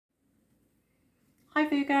Hi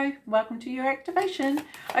Virgo, welcome to your activation.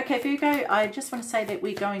 Okay Virgo, I just want to say that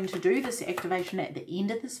we're going to do this activation at the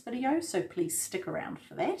end of this video, so please stick around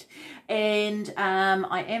for that. And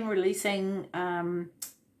I am releasing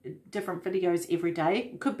different videos every day.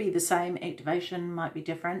 It could be the same activation, might be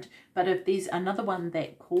different, but if there's another one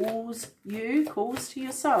that calls to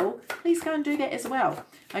your soul, please go and do that as well,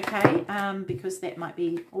 okay? Because that might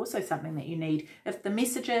be also something that you need. If the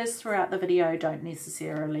messages throughout the video don't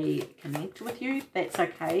necessarily connect with you, that's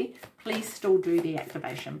okay. Please still do the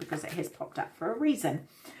activation because it has popped up for a reason.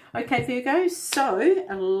 Okay Virgo, so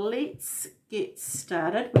let's get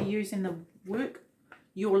started. We're using the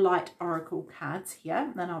Your Light Oracle cards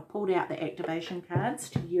here. Then I've pulled out the activation cards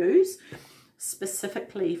to use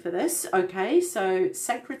specifically for this. Okay, so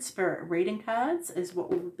Sacred Spirit reading cards is what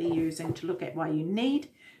we'll be using to look at why you need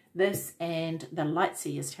this, and the Light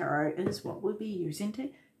Seers Tarot is what we'll be using to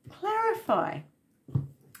clarify.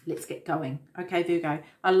 Let's get going. Okay, Virgo,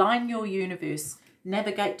 align your universe,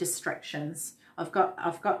 navigate distractions. I've got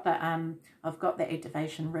the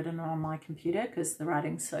activation written on my computer because the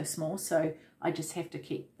writing's so small, so I just have to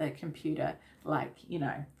keep the computer, like, you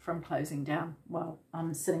know, from closing down while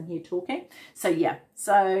I'm sitting here talking. So yeah,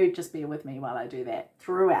 so just bear with me while I do that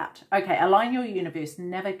throughout. Okay, align your universe,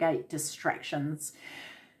 navigate distractions.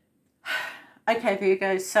 Okay,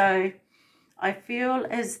 Virgo, so I feel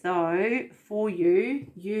as though for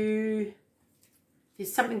you,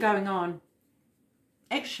 there's something going on.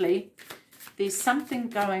 Actually, there's something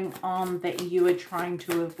going on that you are trying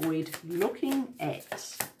to avoid looking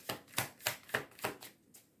at.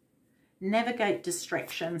 Navigate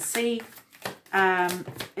distractions. See,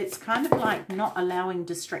 it's kind of like not allowing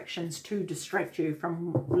distractions to distract you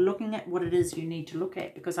from looking at what it is you need to look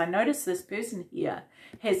at. Because I notice this person here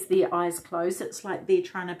has their eyes closed. It's like they're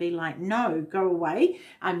trying to be like, no, go away.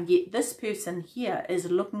 Yet this person here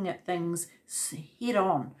is looking at things head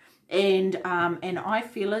on. And I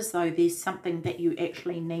feel as though there's something that you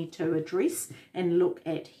actually need to address and look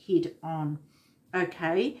at head on.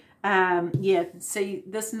 Okay. Yeah, see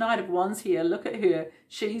this Knight of Wands here, look at her.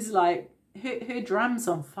 She's like, her drum's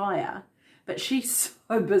on fire, but she's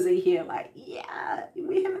so busy here like, yeah,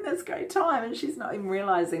 we're having this great time, and she's not even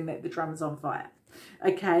realizing that the drum's on fire.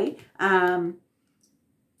 Okay.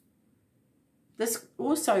 This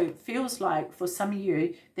also feels like for some of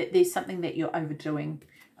you that there's something that you're overdoing.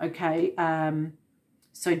 Okay,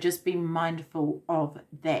 so just be mindful of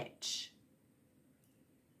that.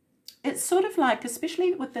 It's sort of like,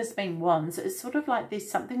 especially with this being Wands, it's sort of like there's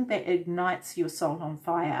something that ignites your soul on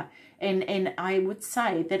fire. And I would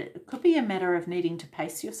say that it could be a matter of needing to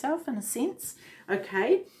pace yourself in a sense.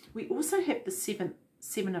 Okay, we also have the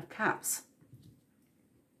Seven of Cups.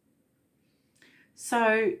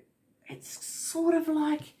 So it's sort of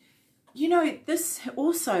like, you know, this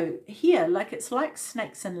also here, like it's like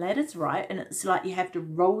snakes and ladders, right? And it's like you have to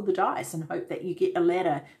roll the dice and hope that you get a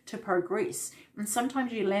ladder to progress. And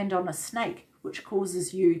sometimes you land on a snake, which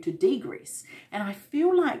causes you to degress. And I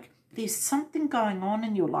feel like there's something going on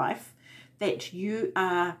in your life that you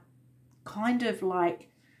are kind of like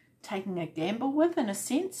taking a gamble with in a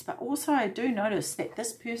sense. But also I do notice that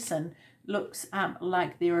this person looks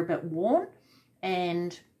like they're a bit worn,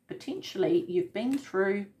 and potentially you've been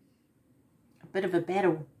through bit of a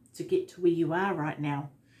battle to get to where you are right now,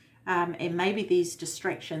 and maybe these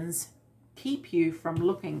distractions keep you from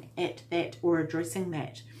looking at that or addressing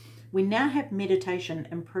that. We now have meditation.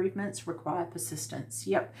 Improvements require persistence.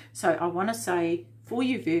 Yep. So I want to say for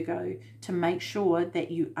you Virgo to make sure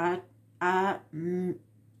that you are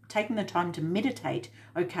taking the time to meditate,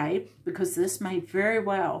 okay, because this may very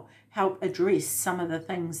well help address some of the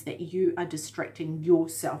things that you are distracting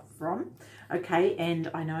yourself from. Okay, and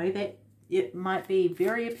I know that it might be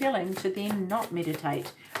very appealing to then not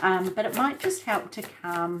meditate, but it might just help to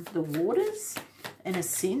calm the waters in a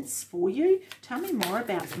sense for you. Tell me more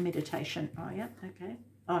about meditation. Oh yeah, okay.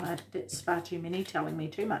 Oh no, that's far too many telling me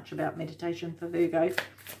too much about meditation for Virgo.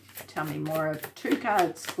 Tell me more. 2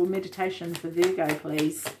 cards for meditation for Virgo,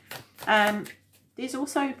 please. There's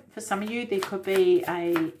also, for some of you, there could be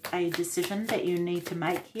a decision that you need to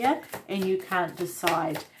make here and you can't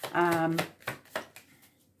decide.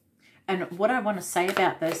 And what I want to say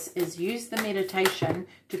about this is use the meditation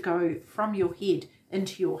to go from your head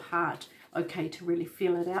into your heart, okay, to really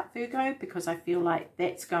feel it out, Virgo, because I feel like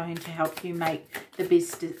that's going to help you make the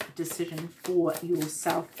best decision for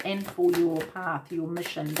yourself and for your path, your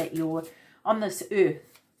mission that you're on this earth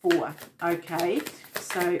for, okay?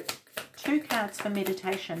 So 2 cards for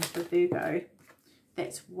meditation for Virgo.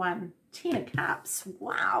 That's 1. 10 of Cups.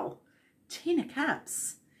 Wow. 10 of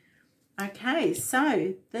Cups. Okay,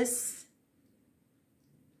 so this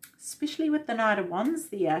especially with the Knight of Wands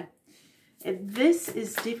there. This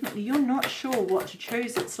is definitely, you're not sure what to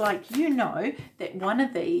choose. It's like, you know that one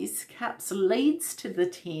of these cups leads to the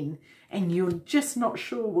 10 and you're just not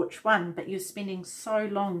sure which one, but you're spending so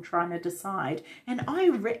long trying to decide. And I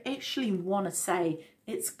actually want to say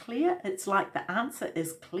it's clear. It's like the answer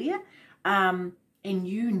is clear. And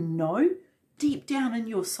you know, deep down in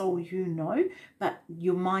your soul, you know, but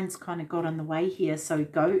your mind's kind of got in the way here. So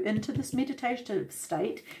go into this meditative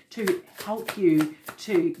state to help you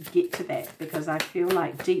to get to that, because I feel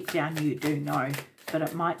like deep down you do know, but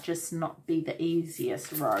it might just not be the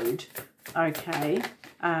easiest road. Okay.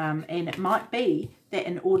 And it might be that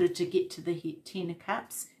in order to get to the 10 of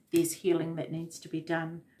Cups, there's healing that needs to be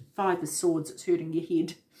done. 5 of Swords, it's hurting your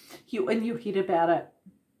head. You're in your head about it.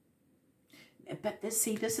 But this,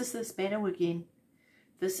 see, this is this battle again.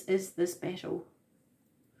 This is this battle.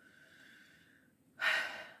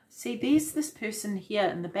 See, there's this person here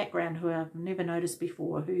in the background who I've never noticed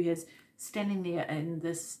before, who is standing there in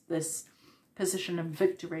this position of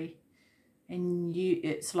victory. And you,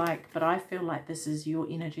 it's like, but I feel like this is your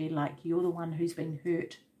energy, like you're the one who's been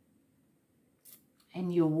hurt.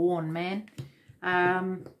 And you're worn, man.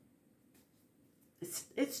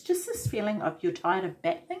 It's just this feeling of you're tired of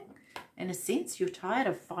battling. In a sense, you're tired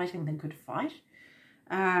of fighting the good fight.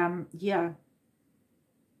 Yeah.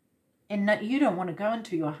 And no, you don't want to go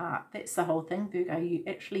into your heart. That's the whole thing, Virgo. You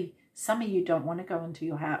actually, some of you don't want to go into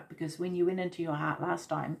your heart, because when you went into your heart last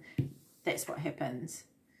time, that's what happens.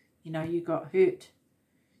 You know, you got hurt.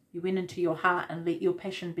 You went into your heart and let your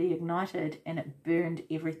passion be ignited, and it burned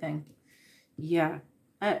everything. Yeah.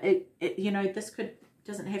 You know, this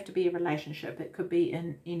doesn't have to be a relationship. It could be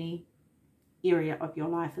in any area of your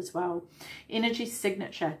life as well. Energy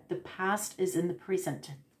signature. The past is in the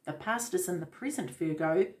present. The past is in the present,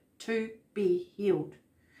 Virgo, to be healed.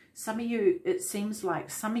 Some of you, it seems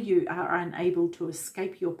like some of you are unable to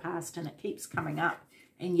escape your past, and it keeps coming up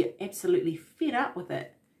and you're absolutely fed up with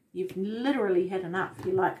it. You've literally had enough.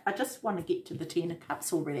 You're like, I just want to get to the 10 of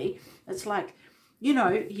Cups already. It's like, you know,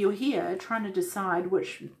 you're here trying to decide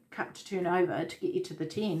which cup to turn over to get you to the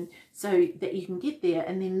 10 so that you can get there,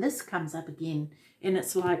 and then this comes up again, and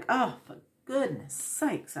it's like, oh, for goodness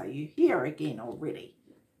sakes, are you here again already?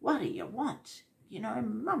 What do you want? You know,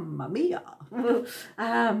 mamma mia.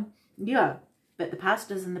 Yeah, but the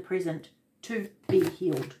past is in the present to be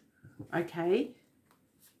healed. Okay.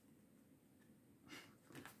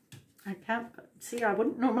 I can't see, I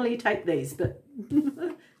wouldn't normally take these, but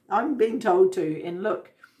I'm being told to. And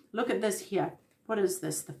look at this here. What is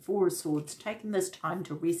this? The 4 of Swords. Taking this time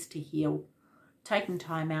to rest, to heal. Taking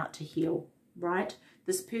time out to heal, right?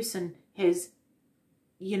 This person has,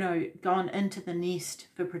 you know, gone into the nest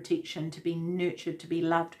for protection, to be nurtured, to be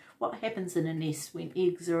loved. What happens in a nest when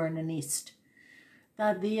eggs are in a nest?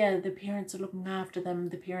 They're there. The parents are looking after them.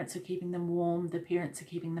 The parents are keeping them warm. The parents are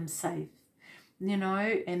keeping them safe. You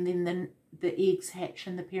know, and then the eggs hatch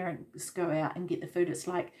and the parents go out and get the food. It's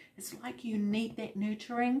like you need that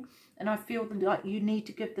nurturing, and I feel like you need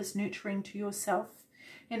to give this nurturing to yourself,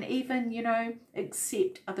 and even, you know,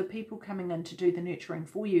 accept other people coming in to do the nurturing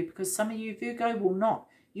for you, because some of you, Virgo, will not.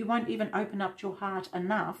 You won't even open up your heart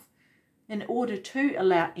enough in order to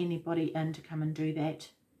allow anybody in to come and do that.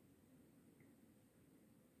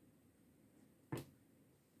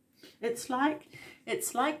 It's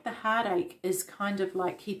like the heartache is kind of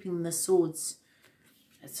like keeping the swords.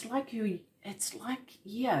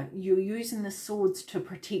 Yeah, you're using the swords to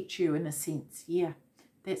protect you in a sense. Yeah,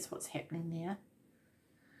 that's what's happening there.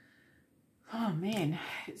 Oh man,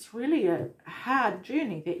 it's really a hard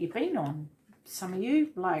journey that you've been on. Some of you,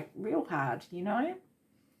 like, real hard, you know.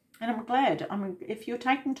 And I'm glad. If you're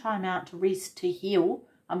taking time out to rest, to heal,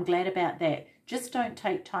 I'm glad about that. Just don't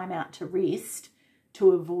take time out to rest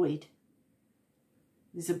to avoid.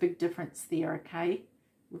 There's a big difference there, okay?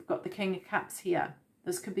 We've got the King of Cups here.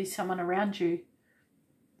 This could be someone around you.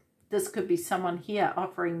 This could be someone here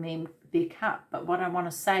offering them their cup. But what I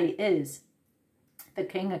want to say is, the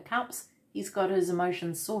King of Cups, he's got his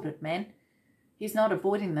emotions sorted, man. He's not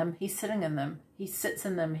avoiding them. He's sitting in them. He sits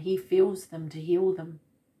in them. He feels them to heal them.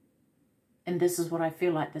 And this is what I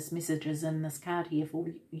feel like this message is in this card here for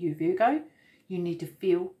you, Virgo. You need to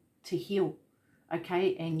feel to heal.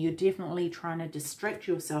 Okay, and you're definitely trying to distract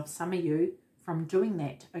yourself, some of you, from doing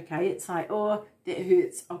that. Okay, it's like, oh, that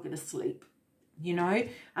hurts, I'll go to sleep, you know,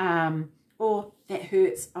 or that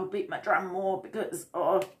hurts, I'll beat my drum more because,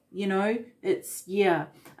 oh, you know, it's, yeah.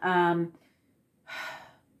 And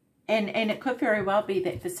it could very well be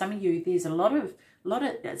that for some of you, there's a lot of,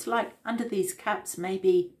 it's like under these cups,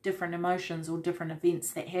 maybe different emotions or different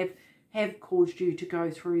events that have have caused you to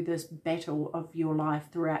go through this battle of your life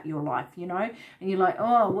throughout your life, you know, and you're like,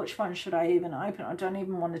 oh, which one should I even open? I don't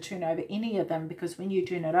even want to turn over any of them, because when you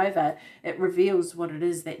turn it over, it reveals what it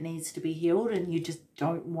is that needs to be healed, and you just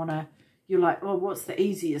don't want to. You're like, oh, what's the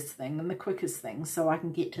easiest thing and the quickest thing so I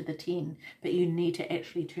can get to the 10? But you need to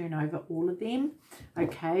actually turn over all of them,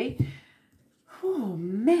 okay? Oh,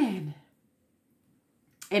 man.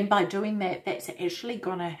 And by doing that, that's actually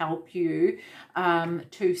going to help you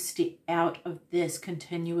to step out of this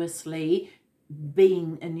continuously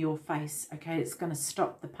being in your face, okay? It's going to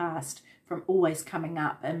stop the past from always coming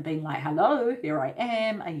up and being like, hello, here I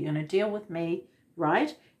am. Are you going to deal with me,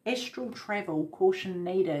 right? Astral travel, caution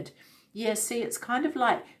needed. Yeah, see, it's kind of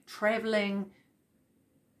like traveling.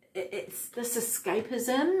 It's this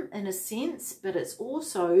escapism in a sense, but it's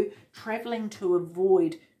also traveling to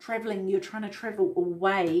avoid, you're trying to travel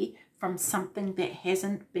away from something that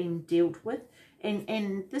hasn't been dealt with.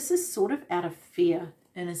 And this is sort of out of fear,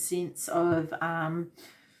 in a sense of,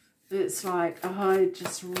 it's like, oh,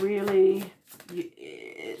 just really,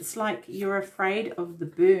 it's like you're afraid of the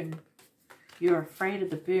burn. You're afraid of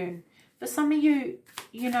the burn. For some of you,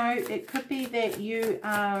 you know, it could be that you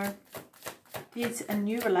are, there's a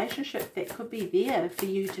new relationship that could be there for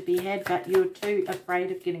you to be had, but you're too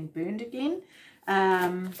afraid of getting burned again.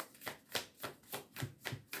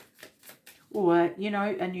 Or, you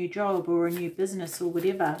know, a new job or a new business or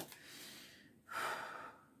whatever.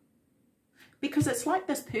 Because it's like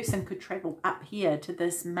this person could travel up here to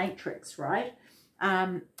this matrix, right?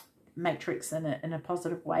 Matrix in a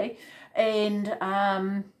positive way. And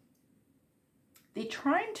they're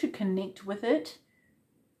trying to connect with it,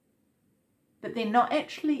 but they're not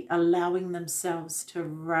actually allowing themselves to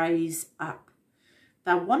raise up.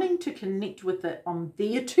 They're wanting to connect with it on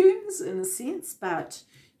their terms, in a sense, but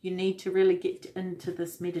you need to really get into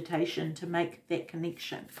this meditation to make that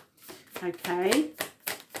connection, okay?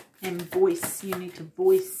 And voice, you need to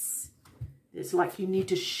voice. It's like you need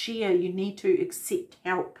to share, you need to accept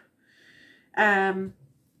help.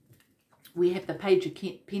 We have the Page of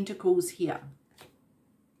Pentacles here.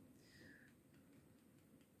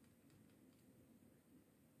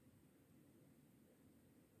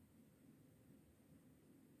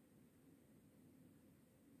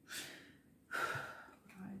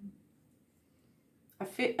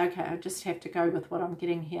 Okay, I just have to go with what I'm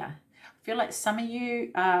getting here. I feel like some of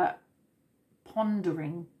you are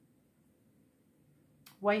pondering,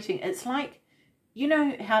 waiting. It's like, you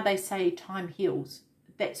know how they say time heals?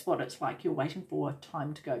 That's what it's like. You're waiting for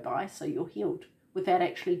time to go by, so you're healed without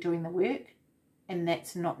actually doing the work. And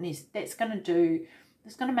that's not that's going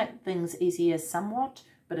to make things easier somewhat,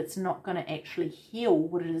 but it's not going to actually heal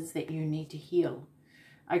what it is that you need to heal.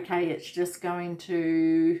 Okay, it's just going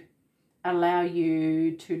to allow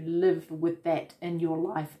you to live with that in your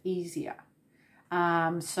life easier.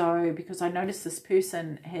 So because I noticed this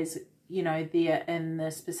person has, you know, they're in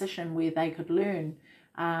this position where they could learn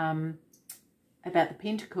about the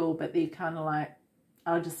pentacle, but they're kind of like,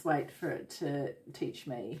 I'll just wait for it to teach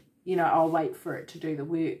me. You know, I'll wait for it to do the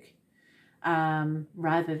work,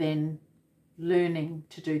 rather than learning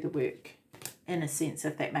to do the work, in a sense,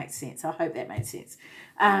 if that makes sense. I hope that makes sense.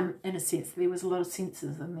 In a sense, there was a lot of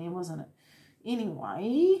senses in there, wasn't it?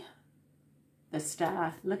 Anyway, the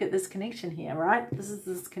star, look at this connection here, right? This is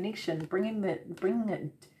this connection, bringing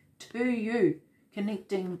it to you,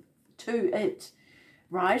 connecting to it,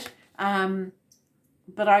 right?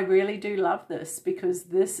 But I really do love this, because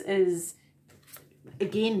this is,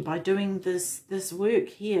 again, by doing this work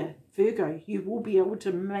here, Virgo, you will be able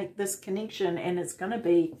to make this connection, and it's going to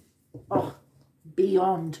be, oh,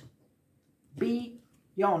 beyond.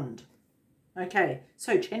 Okay,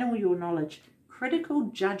 so channel your knowledge. Critical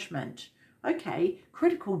judgment. Okay,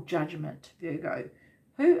 critical judgment, Virgo.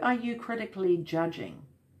 Who are you critically judging?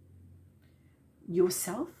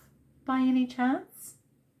 Yourself, by any chance?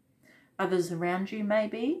 Others around you,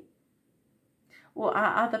 maybe? Or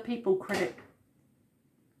are other people critic?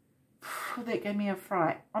 That gave me a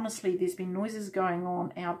fright. Honestly, there's been noises going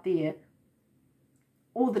on out there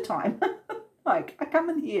all the time. Like, I come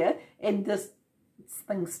in here and this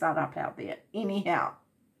things start up out there. Anyhow,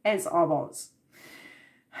 as I was.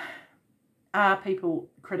 Are people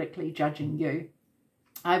critically judging you?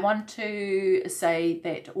 I want to say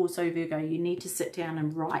that also, Virgo, you need to sit down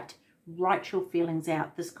and write your feelings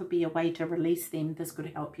out. This could be a way to release them. This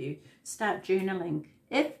could help you. Start journaling.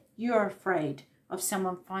 If you're afraid of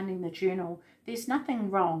someone finding the journal, there's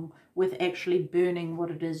nothing wrong with actually burning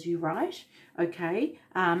what it is you write, okay?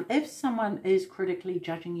 If someone is critically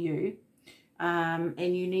judging you, and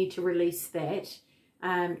you need to release that,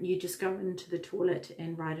 you just go into the toilet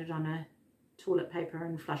and write it on a toilet paper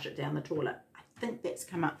and flush it down the toilet. I think that's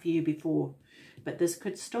come up for you before, but this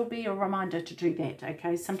could still be a reminder to do that,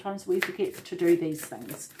 okay? Sometimes we forget to do these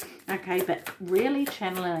things, okay? But really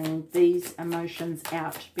channeling these emotions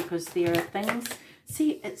out, because there are things...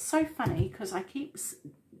 See, it's so funny because I keep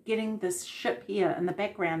getting this ship here in the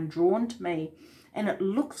background drawn to me, and it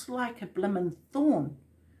looks like a blimmin' thorn.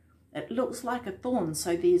 It looks like a thorn.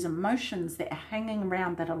 So there's emotions that are hanging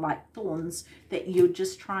around that are like thorns that you're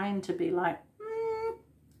just trying to be like,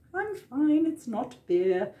 I'm fine, it's not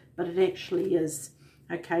there, but it actually is.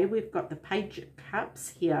 Okay, we've got the Page of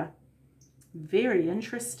Cups here. Very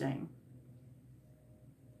interesting.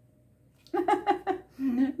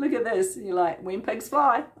 Look at this. You're like, when pigs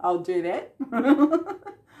fly, I'll do that.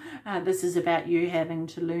 This is about you having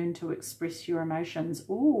to learn to express your emotions.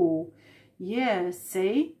 Oh, yeah,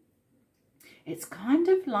 see? It's kind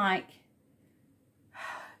of like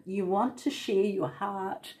you want to share your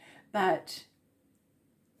heart, but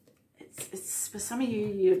it's for some of you,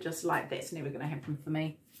 you're just like, that's never going to happen for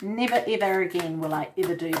me. Never, ever again will I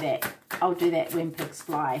ever do that. I'll do that when pigs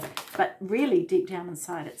fly. But really, deep down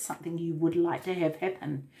inside, it's something you would like to have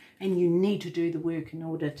happen. And you need to do the work in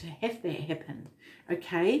order to have that happen.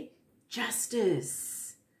 Okay?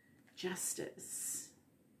 Justice. Justice.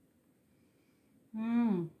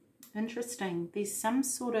 Interesting. There's some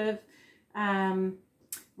sort of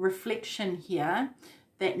reflection here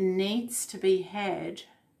that needs to be had.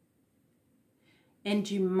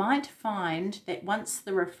 And you might find that once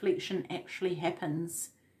the reflection actually happens,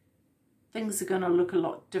 things are going to look a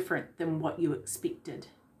lot different than what you expected.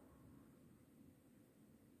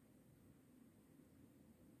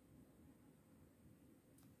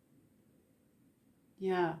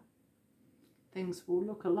 Yeah, things will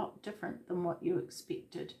look a lot different than what you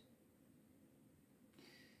expected.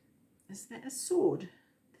 Is that a sword?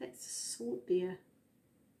 That's a sword there.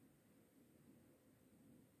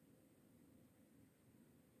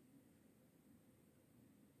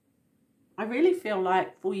 I really feel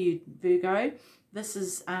like for you, Virgo, this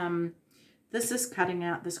is cutting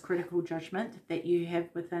out this critical judgment that you have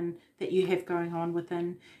within, that you have going on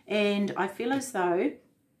within. And I feel as though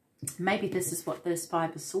maybe this is what this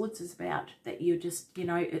Five of Swords is about, that you're just, you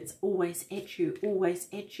know, it's always at you, always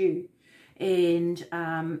at you. And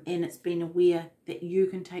it's been aware that you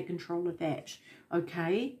can take control of that.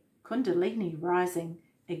 Okay, Kundalini rising,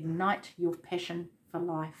 ignite your passion for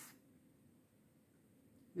life.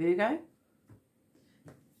 Virgo,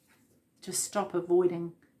 to stop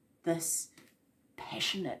avoiding this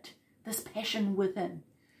passion within,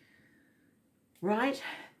 right?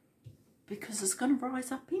 Because it's going to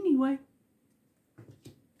rise up anyway.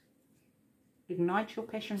 Ignite your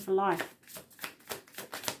passion for life.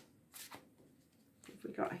 What have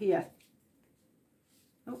we got here?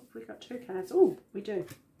 Oh, we got two cards. Oh, we do.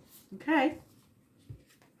 Okay.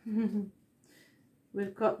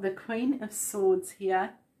 We've got the Queen of Swords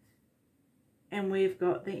here. And we've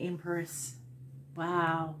got the Empress.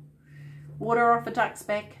 Wow. Water off a duck's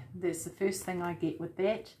back. That's the first thing I get with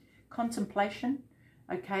that. Contemplation.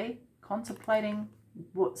 Okay. Contemplating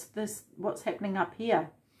what's happening up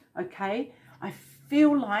here. Okay. I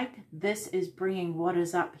feel like this is bringing what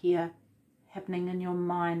is up here happening in your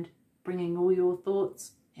mind, bringing all your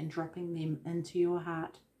thoughts and dropping them into your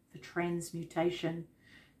heart for transmutation.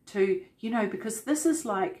 To, you know, because this is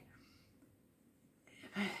like...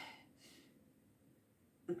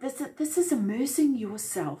 This is immersing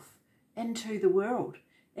yourself into the world.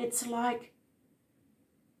 It's like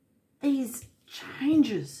these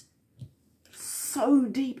changes so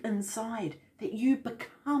deep inside that you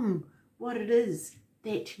become what it is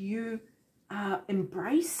that you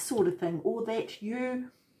embrace, sort of thing, or that you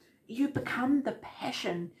become the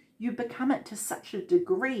passion. You become it to such a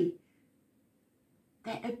degree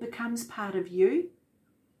that it becomes part of you,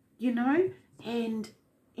 you know, and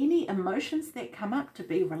any emotions that come up to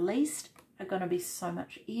be released are going to be so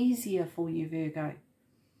much easier for you, Virgo.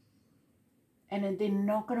 And they're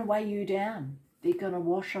not going to weigh you down. They're going to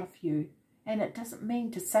wash off you. And it doesn't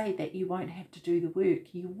mean to say that you won't have to do the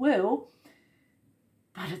work. You will,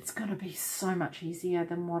 but it's going to be so much easier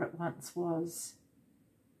than what it once was.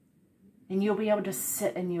 And you'll be able to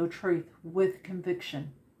sit in your truth with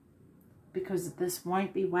conviction, because this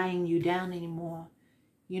won't be weighing you down anymore.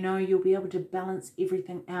 You know, you'll be able to balance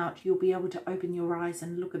everything out. You'll be able to open your eyes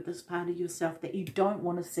and look at this part of yourself that you don't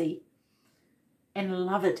want to see and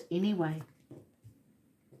love it anyway.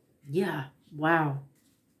 Yeah, wow.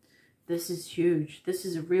 This is huge. This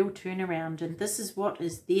is a real turnaround, and this is what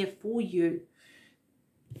is there for you.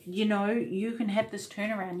 You know, you can have this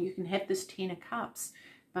turnaround. You can have this 10 of Cups,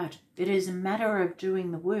 but it is a matter of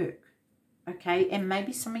doing the work. Okay, and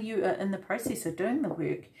maybe some of you are in the process of doing the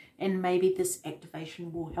work, and maybe this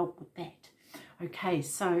activation will help with that. Okay,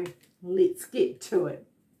 so let's get to it,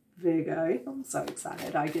 Virgo. I'm so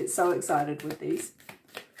excited. I get so excited with these.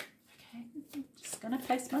 Okay, I'm just going to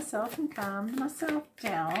place myself and calm myself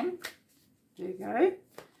down. Virgo.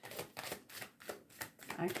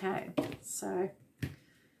 Okay, so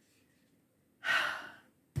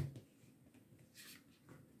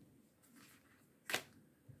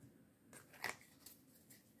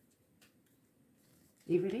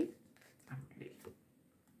you ready? I'm ready.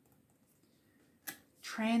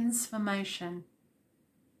 Transformation.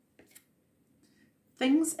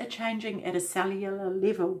 Things are changing at a cellular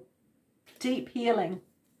level. Deep healing.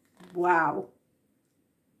 Wow.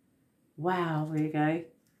 Wow, Virgo.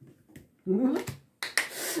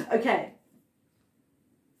 Okay.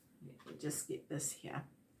 Let me just get this here.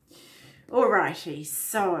 Alrighty,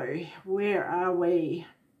 so where are we?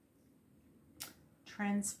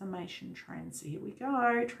 Transformation, here we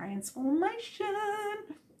go. Transformation.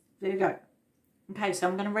 There you go. Okay, so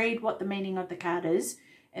I'm going to read what the meaning of the card is,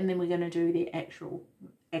 and then we're going to do the actual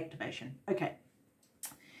activation. Okay.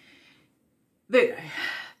 Virgo,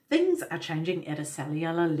 things are changing at a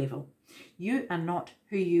cellular level. You are not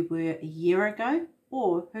who you were a year ago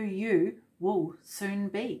or who you will soon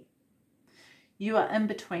be. You are in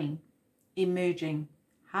between, emerging,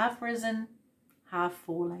 half risen, half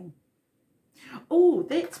falling. Oh,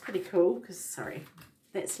 that's pretty cool because, sorry,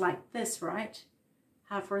 that's like this, right?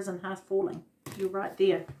 Half risen, half falling. You're right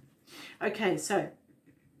there. Okay, so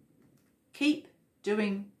keep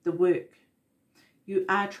doing the work. You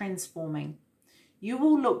are transforming. You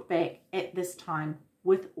will look back at this time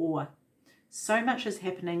with awe. So much is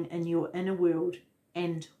happening in your inner world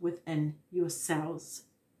and within yourselves.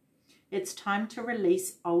 It's time to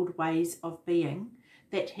release old ways of being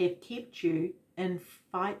that have kept you in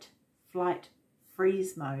fight, flight,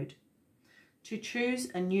 freeze mode. To choose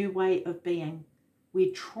a new way of being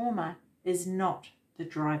where trauma is not the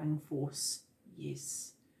driving force.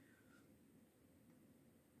 Yes.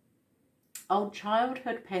 Old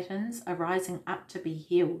childhood patterns are rising up to be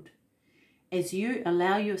healed. As you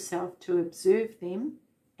allow yourself to observe them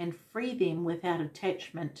and free them without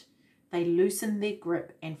attachment, they loosen their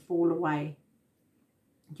grip and fall away.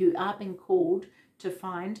 You are being called to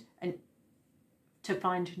find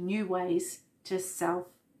new ways to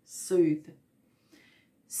self-soothe.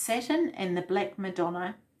 Saturn and the Black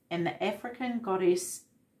Madonna and the African goddess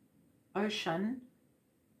Oshun,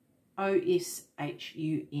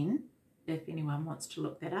 O-S-H-U-N, if anyone wants to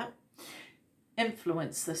look that up,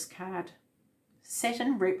 influence this card.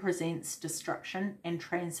 Saturn represents destruction and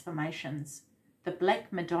transformations. The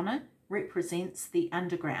Black Madonna represents the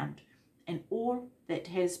underground and all that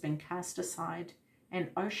has been cast aside,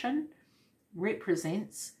 and Oshun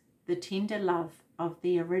represents the tender love of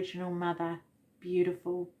the original mother.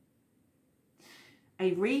 Beautiful.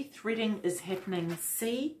 A rethreading is happening.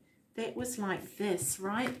 See, that was like this,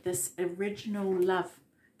 right? This original love,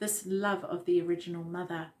 this love of the original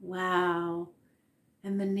mother. Wow.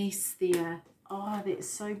 And the nest there. Oh, that's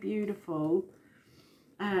so beautiful.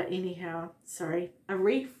 Anyhow, sorry. A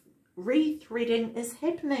rethreading is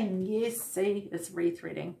happening. Yes, see, it's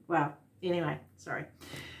rethreading. Wow. Anyway, sorry.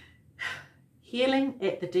 Healing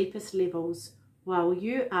at the deepest levels. While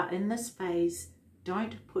you are in this phase,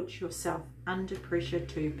 don't put yourself under pressure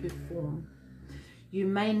to perform. You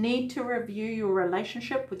may need to review your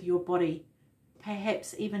relationship with your body,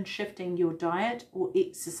 perhaps even shifting your diet or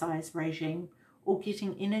exercise regime, or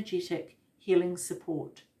getting energetic healing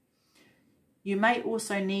support. You may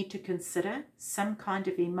also need to consider some kind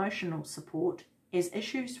of emotional support as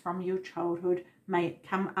issues from your childhood may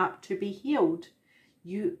come up to be healed.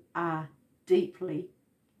 You are deeply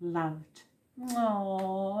loved.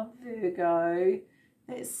 Oh, Virgo,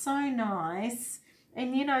 that's so nice.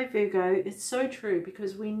 And you know, Virgo, it's so true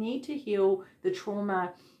because we need to heal the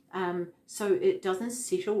trauma so it doesn't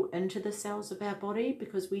settle into the cells of our body,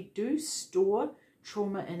 because we do store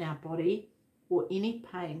trauma in our body or any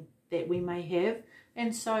pain that we may have.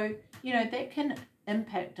 And so, you know, that can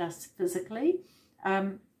impact us physically.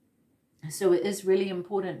 So it is really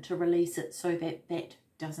important to release it so that that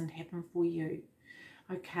doesn't happen for you.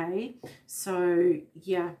 Okay, so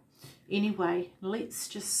yeah, anyway, let's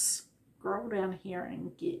just scroll down here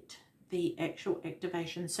and get the actual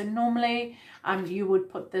activation. So normally you would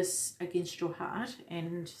put this against your heart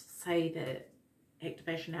and say the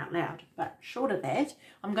activation out loud, but short of that,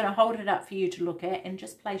 I'm going to hold it up for you to look at and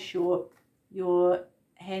just place your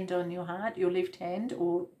hand on your heart, your left hand,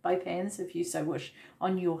 or both hands if you so wish,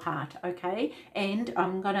 on your heart, okay? And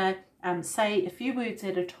I'm going to say a few words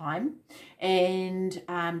at a time, and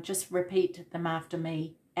just repeat them after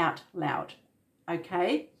me out loud,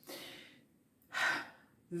 okay?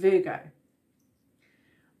 Virgo,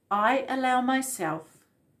 I allow myself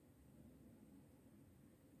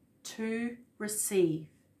to receive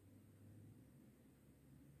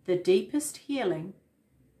the deepest healing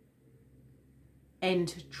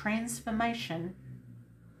and transformation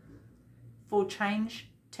for change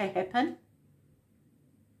to happen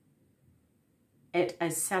at a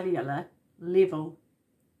cellular level.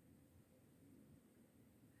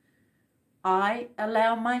 I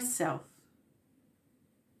allow myself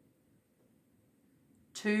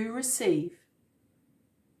to receive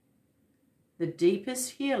the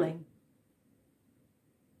deepest healing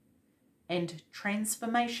and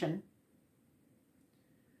transformation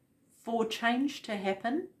for change to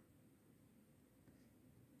happen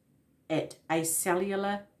at a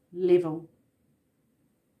cellular level.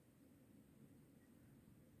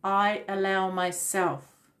 I allow myself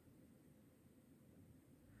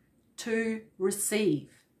to receive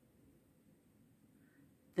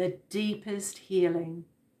the deepest healing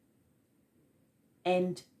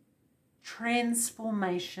and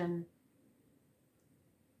transformation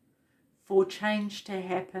for change to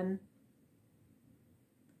happen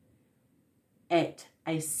at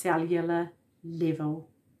a cellular level.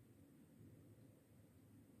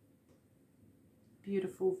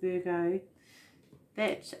 Beautiful, Virgo.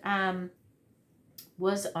 That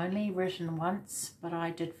was only written once, but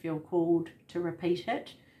I did feel called to repeat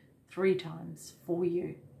it 3 times for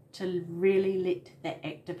you to really let that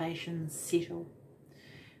activation settle.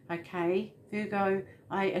 Okay, Virgo,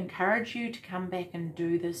 I encourage you to come back and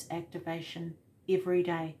do this activation every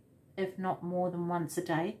day, if not more than once a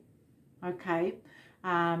day, okay,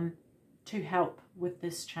 to help with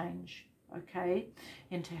this change, okay,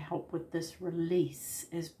 and to help with this release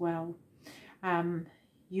as well. I'm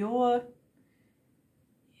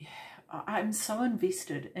so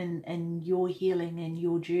invested in your healing and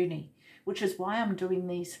your journey, which is why I'm doing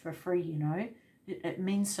these for free, you know. It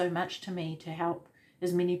means so much to me to help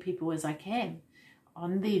as many people as I can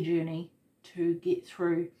on their journey to get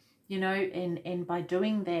through, you know, and by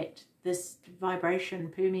doing that, this vibration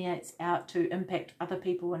permeates out to impact other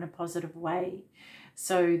people in a positive way.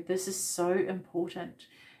 So this is so important.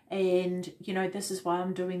 And, you know, this is why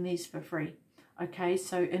I'm doing these for free. Okay,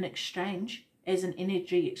 so in exchange, as an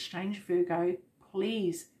energy exchange, Virgo,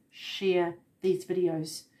 please share these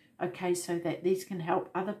videos, okay, so that these can help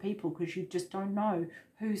other people, because you just don't know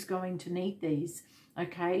who's going to need these,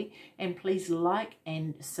 okay? And please like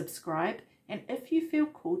and subscribe. And if you feel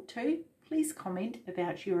called to, please comment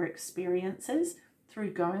about your experiences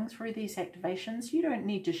through going through these activations. You don't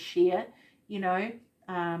need to share, you know,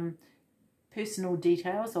 personal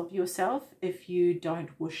details of yourself if you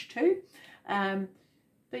don't wish to.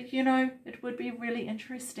 But, you know, it would be really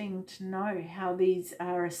interesting to know how these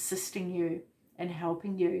are assisting you and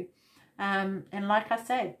helping you. And like I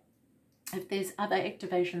said, if there's other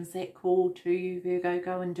activations that call to you, Virgo,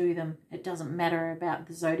 go and do them. It doesn't matter about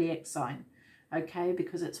the zodiac sign, okay,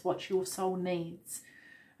 because it's what your soul needs,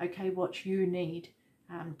 okay, what you need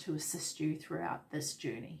to assist you throughout this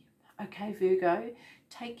journey. Okay, Virgo,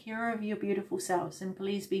 take care of your beautiful selves, and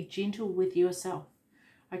please be gentle with yourself,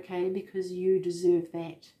 okay, because you deserve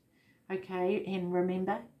that, okay? And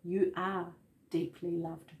remember, you are deeply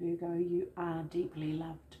loved, Virgo. You are deeply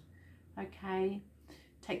loved, okay?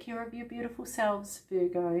 Take care of your beautiful selves,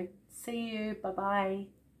 Virgo. See you. Bye-bye.